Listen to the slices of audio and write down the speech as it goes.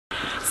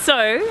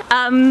So,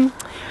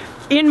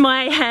 in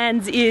my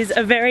hands is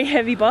a very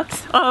heavy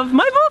box of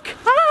my book.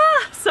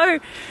 So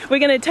we're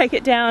going to take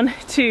it down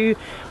to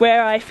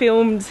where I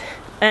filmed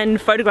and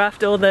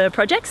photographed all the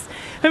projects,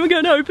 and we're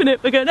going to open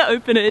it. We're going to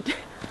open it.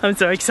 I'm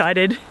so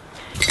excited.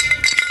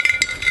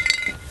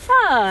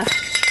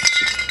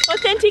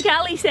 Authentic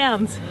alley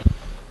sounds.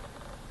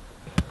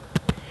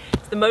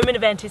 It's the moment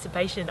of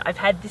anticipation. I've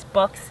had this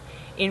box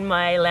in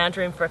my lounge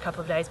room for a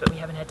couple of days, but we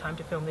haven't had time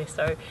to film this,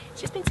 so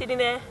it's just been sitting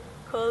there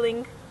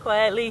calling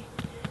quietly,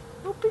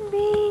 open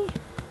me.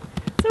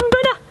 So I'm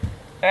gonna.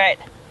 Alright.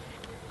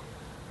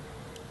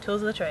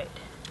 Tools of the trade.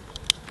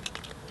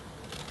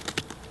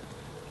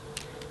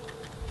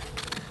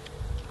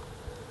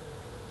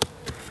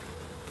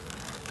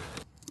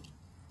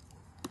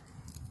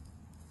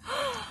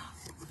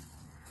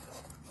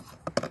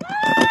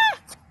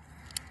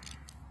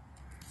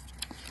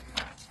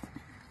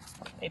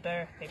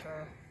 Paper,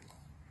 paper.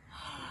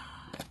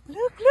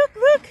 Look, look,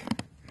 look!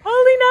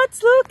 Holy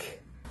nuts, look!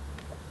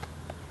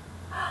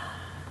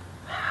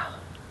 Wow.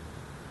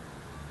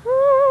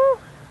 Woo.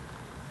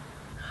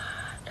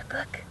 Look,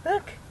 look,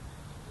 look!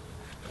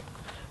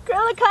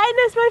 Girl of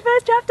Kindness, my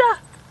first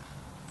chapter!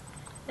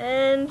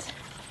 And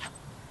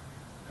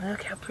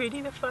look how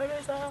pretty the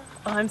photos are.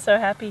 Oh, I'm so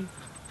happy.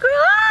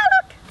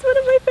 Look! It's one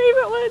of my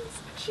favourite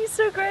ones. She's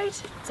so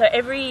great. So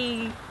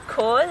every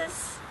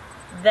cause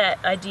that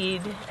I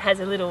did has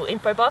a little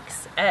info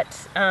box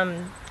at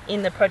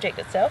in the project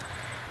itself,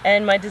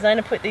 and my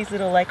designer put these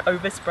little like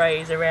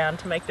oversprays around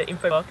to make the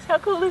info box. How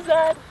cool is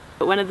that?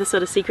 But one of the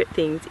sort of secret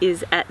things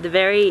is at the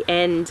very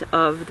end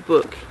of the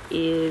book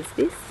is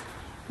this,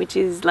 which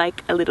is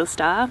like a little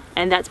star,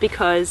 and that's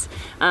because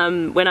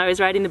when I was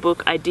writing the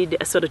book I did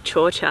a sort of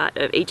chore chart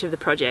of each of the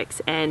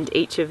projects and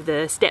each of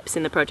the steps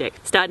in the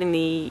project, starting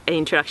the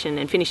introduction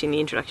and finishing the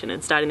introduction,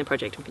 and starting the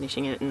project and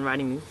finishing it, and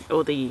writing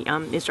all the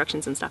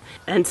instructions and stuff.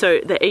 And so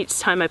that each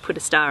time I put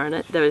a star on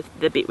it,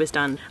 the bit was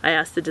done. I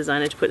asked the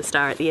designer to put a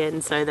star at the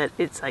end so that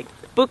it's like,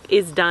 book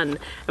is done.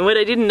 And what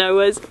I didn't know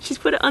was she's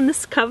put it on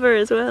this cover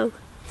as well.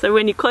 So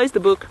when you close the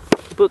book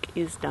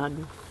is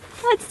done.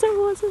 That's so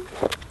awesome.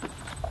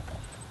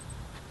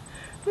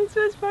 This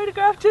was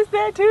photographed just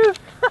there too.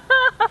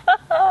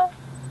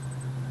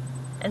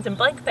 And some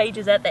blank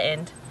pages at the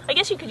end. I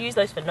guess you could use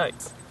those for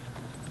notes.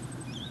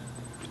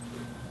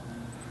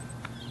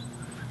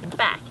 And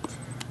back